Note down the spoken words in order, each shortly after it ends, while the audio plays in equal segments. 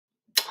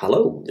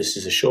Hello, this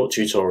is a short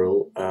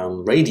tutorial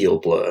on Radial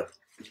Blur.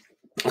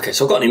 Okay,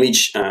 so I've got an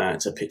image,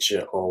 it's a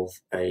picture of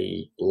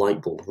a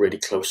light bulb really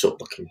close up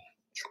looking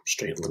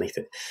straight underneath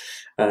it.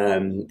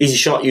 Easy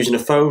shot using a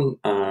phone,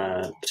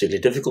 particularly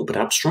difficult but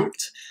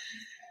abstract.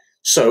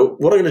 So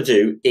what I'm going to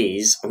do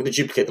is, I'm going to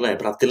duplicate the layer,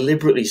 but I've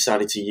deliberately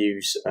decided to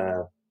use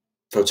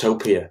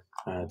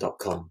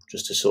Photopea.com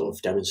just to sort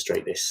of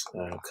demonstrate this,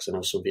 because I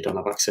know some of you don't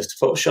have access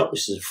to Photoshop.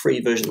 This is a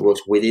free version that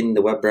works within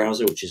the web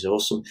browser, which is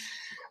awesome.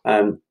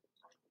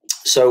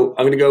 So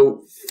I'm going to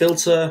go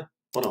filter.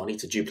 Oh no, I need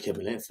to duplicate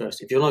my layer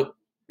first. If you're like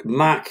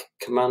Mac,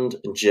 Command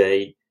and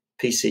J,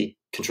 PC,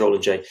 Control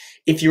and J.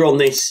 If you're on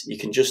this, you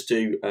can just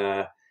do,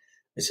 it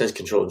says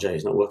Control and J,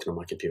 it's not working on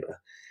my computer.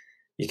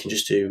 You can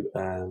just do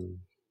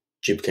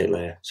duplicate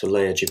layer. So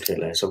layer, duplicate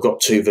layer. So I've got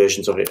two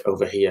versions of it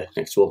over here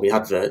next to all my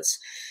adverts.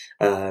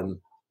 And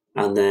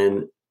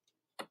then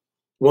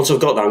once I've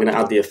got that, I'm going to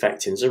add the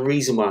effect in. There's a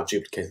reason why I've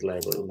duplicated the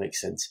layer, but it'll make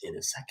sense in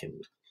a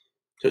second.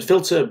 So it's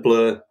filter,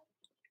 blur,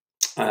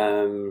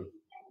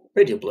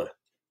 radial blur.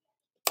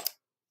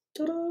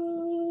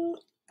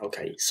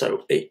 Okay,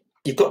 so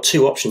you've got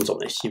two options on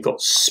this. You've got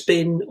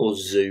spin or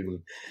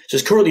zoom. So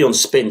it's currently on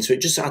spin, so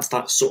it just adds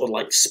that sort of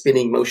like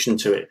spinning motion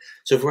to it.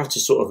 So if we're after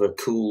sort of a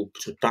cool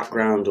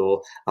background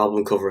or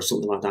album cover or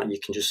something like that, you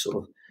can just sort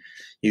of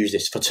use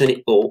this. If I turn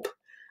it up,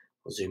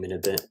 I'll zoom in a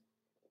bit.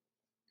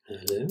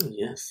 Hello,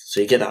 yes. So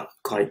you get that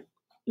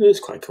it's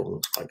quite cool,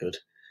 looks quite good.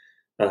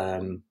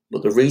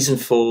 But the reason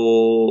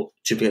for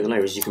duplicating the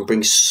layer is you can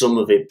bring some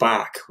of it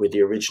back with the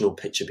original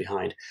picture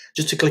behind.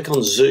 Just to click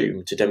on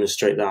zoom to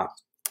demonstrate that.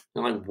 I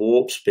like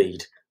warp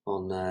speed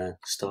on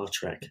Star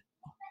Trek.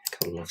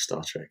 I love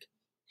Star Trek.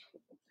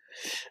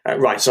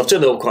 Right, so I've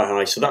turned it up quite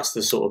high, so that's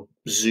the sort of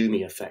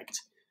zoomy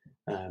effect.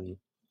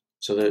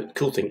 So the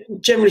cool thing,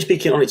 generally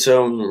speaking on its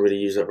own, I don't really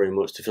use that very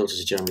much. The filters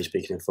are generally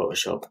speaking in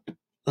Photoshop.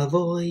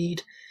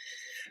 Avoid.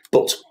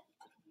 But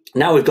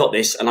now we've got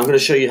this, and I'm going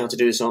to show you how to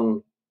do this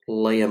on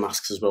layer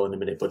masks as well in a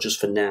minute, but just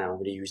for now I'm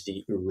going to use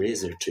the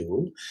eraser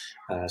tool.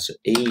 So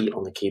E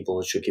on the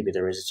keyboard should give me the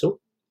eraser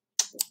tool.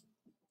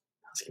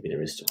 Let's give me the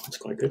eraser tool, that's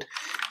quite good.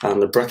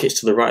 And the brackets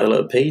to the right of the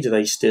letter P, do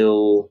they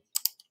still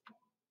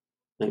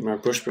make my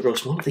brush grow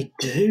smaller? They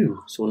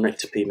do. So one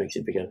next to P makes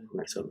it bigger,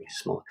 next to it makes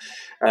it smaller.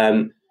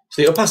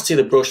 So the opacity of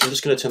the brush, I'm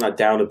just going to turn that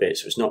down a bit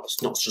so it's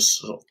not just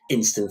sort of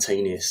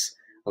instantaneous.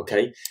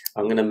 Okay,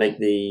 I'm going to make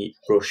the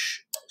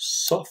brush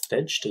soft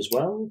edged as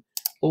well.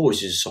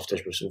 Always use a soft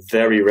edge brush. It's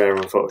very rare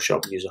on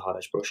Photoshop to use a hard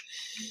edge brush.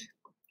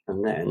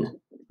 And then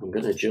I'm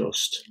going to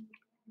just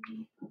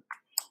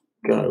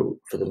go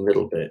for the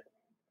middle bit.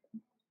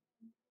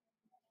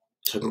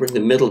 So I can bring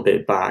the middle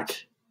bit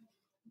back,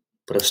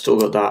 but I've still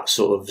got that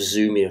sort of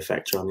zoomy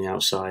effect around the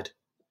outside,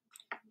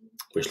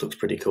 which looks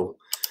pretty cool.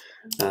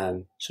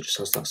 So it just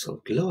has that sort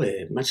of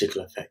glowy,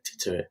 magical effect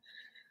to it.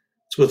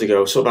 It's good to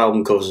go. Sort of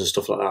album covers and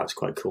stuff like that. It's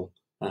quite cool.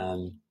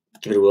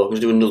 Give it a whirl. I'm going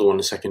to do another one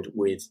in a second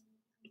with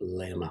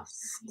layer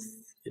masks.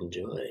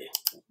 Enjoy.